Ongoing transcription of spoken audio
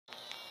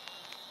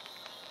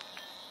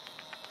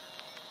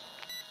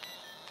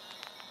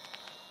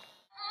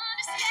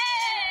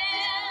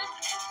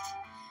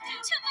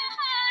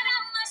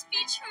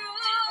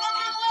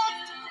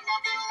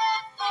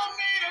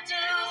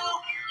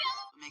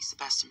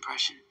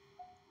impression.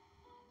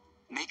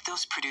 Make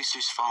those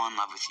producers fall in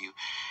love with you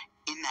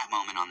in that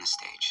moment on the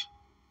stage.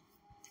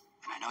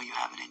 And I know you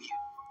have it in you.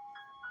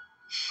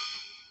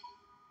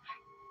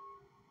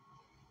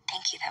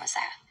 Thank you. That was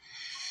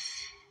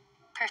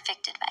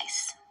perfect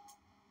advice.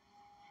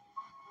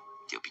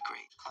 You'll be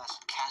great. Class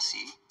with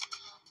Cassie,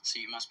 so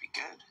you must be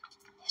good.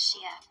 Is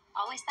she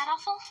always that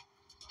awful?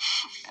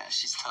 Yeah,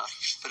 she's tough.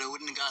 But I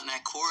wouldn't have gotten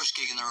that chorus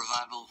gig in the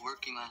Revival of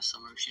Working last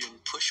summer if she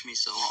didn't push me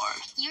so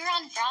hard. You were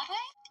on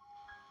Broadway?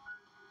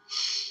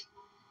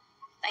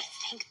 I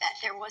think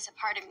that there was a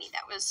part of me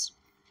that was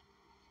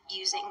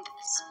using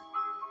this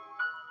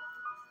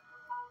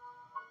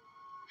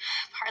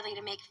partly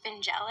to make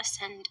Finn jealous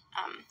and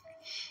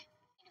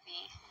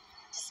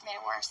just made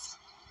it worse.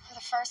 For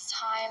the first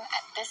time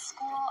at this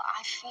school,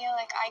 I feel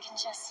like I can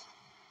just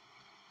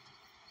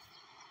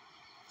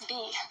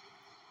be.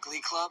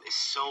 Glee Club is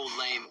so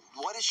lame.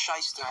 What does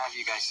Shyster have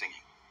you guys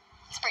singing?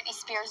 It's Britney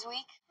Spears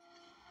week.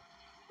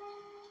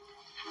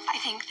 I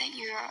think that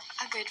you're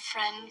a good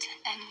friend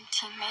and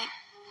teammate.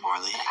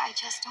 Marley. But I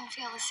just don't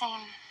feel the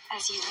same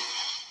as you.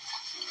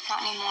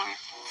 Not anymore.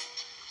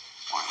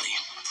 Marley,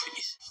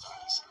 please.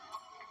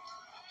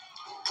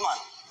 Come on.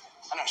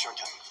 I'm not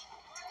shortcut.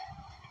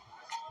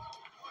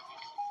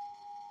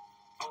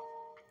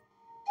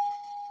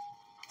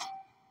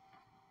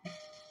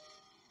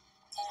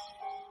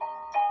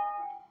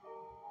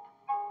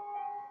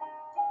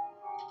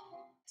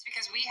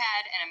 Because we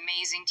had an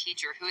amazing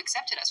teacher who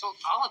accepted us, well,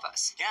 all of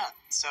us. Yeah,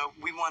 so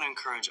we want to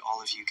encourage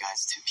all of you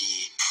guys to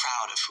be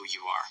proud of who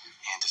you are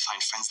and to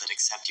find friends that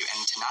accept you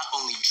and to not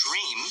only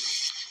dream,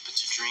 but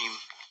to dream.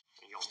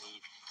 You'll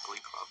need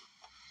Glee Club.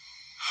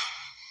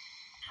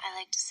 I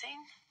like to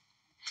sing.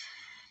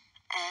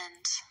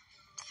 And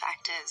the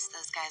fact is,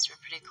 those guys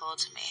were pretty cool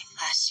to me.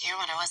 Last year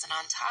when I wasn't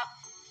on top,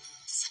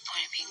 what's the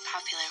point of being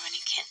popular when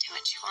you can't do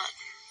what you want?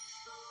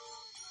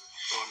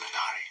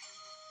 Minari.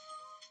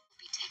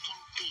 Be taking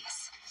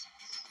these.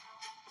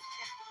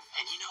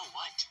 And you know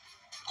what?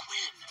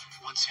 Gwen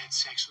once had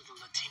sex with a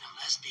Latina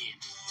lesbian.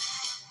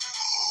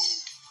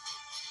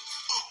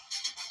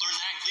 Learn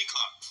that in Glee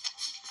Club.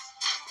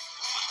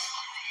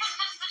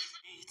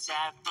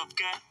 Type of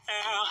girl,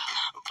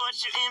 but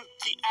your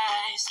empty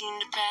eyes seem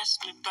to pass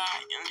me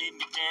by and leave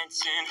me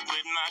dancing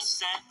with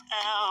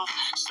myself.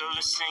 So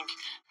let's sink.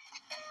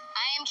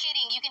 I am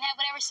kidding. You can have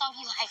whatever song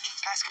you like.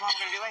 Guys, come on,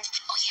 we're gonna be late.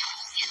 Oh, yeah.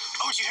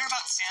 Oh, did you hear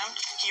about Sam?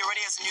 He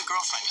already has a new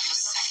girlfriend. He was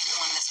the second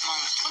one this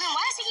month. Well, then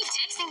why does he keep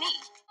texting me?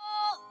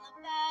 All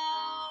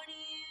about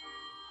you,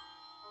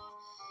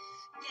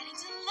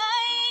 getting to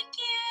like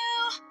you.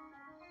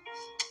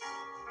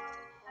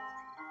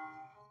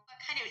 What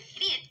kind of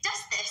idiot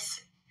does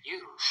this? You?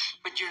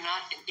 But you're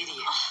not an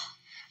idiot. Oh.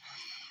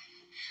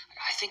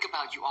 I think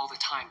about you all the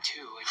time,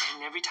 too.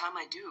 And every time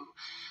I do,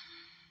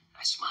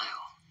 I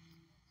smile.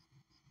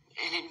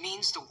 And it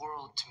means the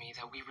world to me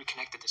that we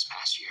reconnected this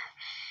past year.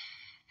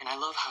 And I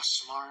love how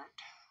smart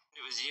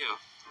it was you.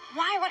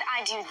 Why would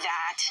I do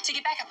that? To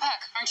get back at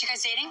Puck, aren't you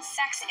guys dating?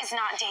 Sex is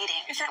not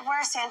dating. If it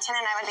were,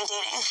 Santana and I would be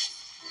dating.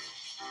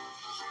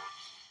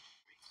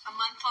 A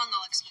month-long,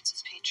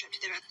 all-expenses paid trip to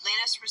the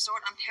Atlantis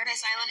Resort on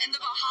Paradise Island in the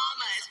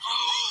Bahamas. Oh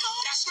my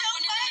gosh, that's where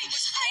Wonder Woman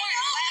was born.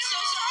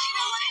 Lasso so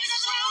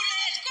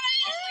cute,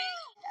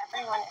 included.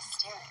 Everyone is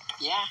staring.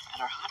 Yeah, at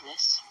our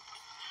hotness.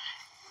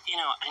 You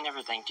know, I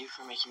never thanked you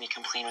for making me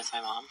come clean with my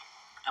mom.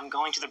 I'm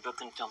going to the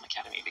Brooklyn Film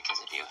Academy because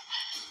of you.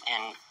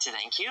 And to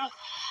thank you,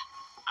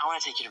 I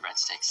want to take you to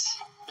Breadsticks.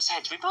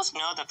 Besides, we both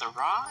know that the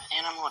raw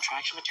animal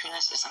attraction between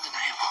us is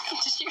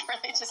undeniable. Did you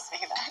really just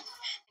say that?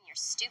 Your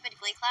stupid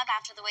Glee Club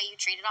after the way you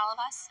treated all of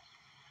us?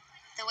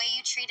 The way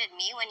you treated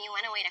me when you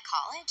went away to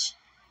college?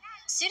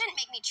 Sue didn't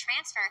make me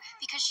transfer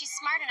because she's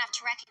smart enough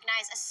to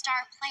recognize a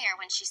star player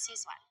when she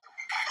sees one.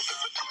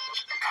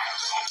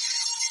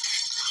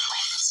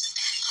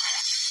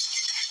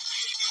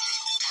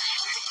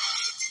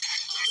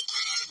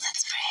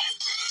 Let's pray.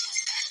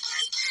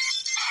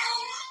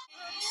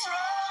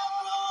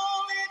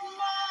 Trouble, it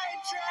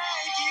might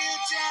drag you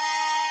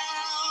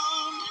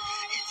down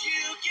if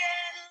you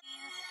get.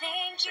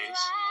 Think I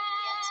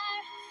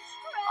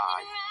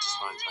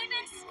just want to tell you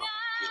that you look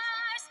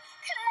beautiful.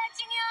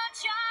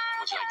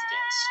 Would you like to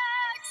dance?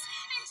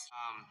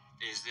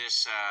 Is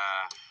this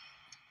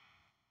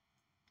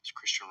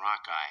Christian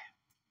rock guy?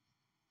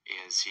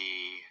 Is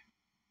he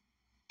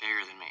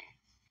bigger than me?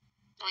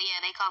 Well,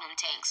 yeah, they call him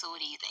Tank, so what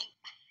do you think?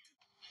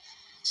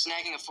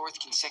 Snagging a 4th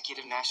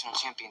consecutive national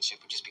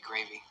championship would just be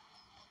gravy.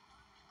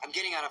 I'm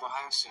getting out of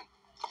Ohio soon.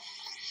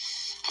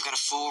 I've got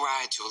a full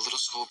ride to a little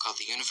school called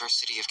the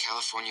University of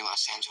California,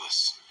 Los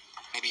Angeles.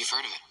 Maybe you've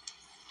heard of it.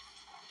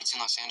 It's in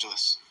Los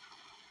Angeles.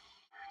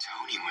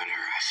 Tony winner,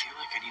 I feel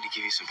like I need to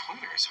give you some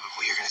pointers about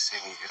what you're going to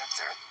say when you get up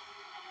there.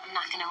 I'm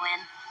not gonna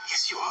win.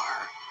 Yes, you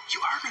are.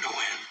 You are going to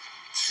win.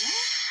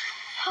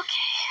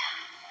 Okay.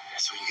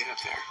 So when you get up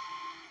there.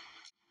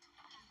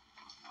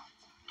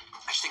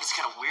 I just think it's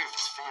kind of weird if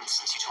it's Finn,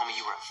 since you told me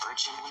you were a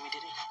virgin when we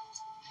did it.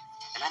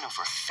 And I know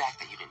for a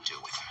fact that you didn't do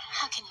it with him.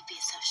 How can you be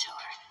so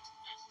sure?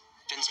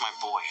 Finn's my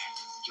boy.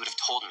 You would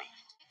have told me.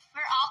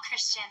 We're all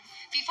Christian. question.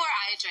 Before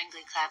I joined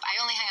Glee Club, I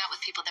only hung out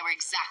with people that were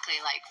exactly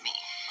like me.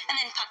 And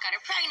then Puck got her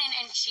pregnant,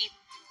 and she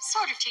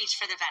sort of changed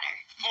for the better.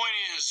 Point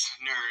is,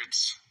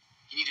 nerds,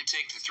 you need to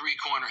take the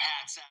three-corner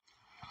hats out.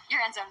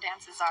 Your end zone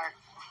dances are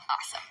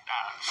awesome.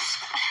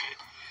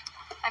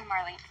 I'm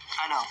Marley.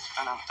 I know.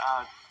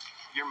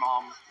 Your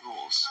mom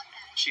rules.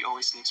 She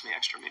always sneaks me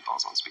extra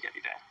meatballs on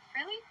spaghetti day.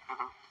 Really?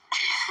 Mm-hmm.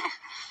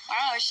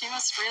 Wow, she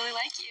must really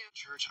like you.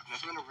 Church, I've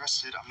never been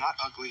arrested. I'm not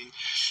ugly.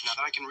 Now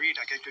that I can read,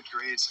 I get good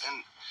grades.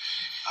 And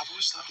I've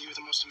always thought that you were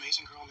the most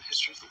amazing girl in the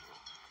history of the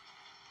world.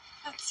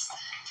 That's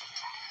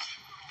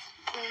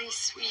really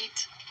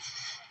sweet.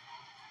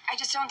 I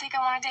just don't think I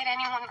want to date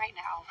anyone right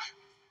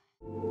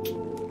now.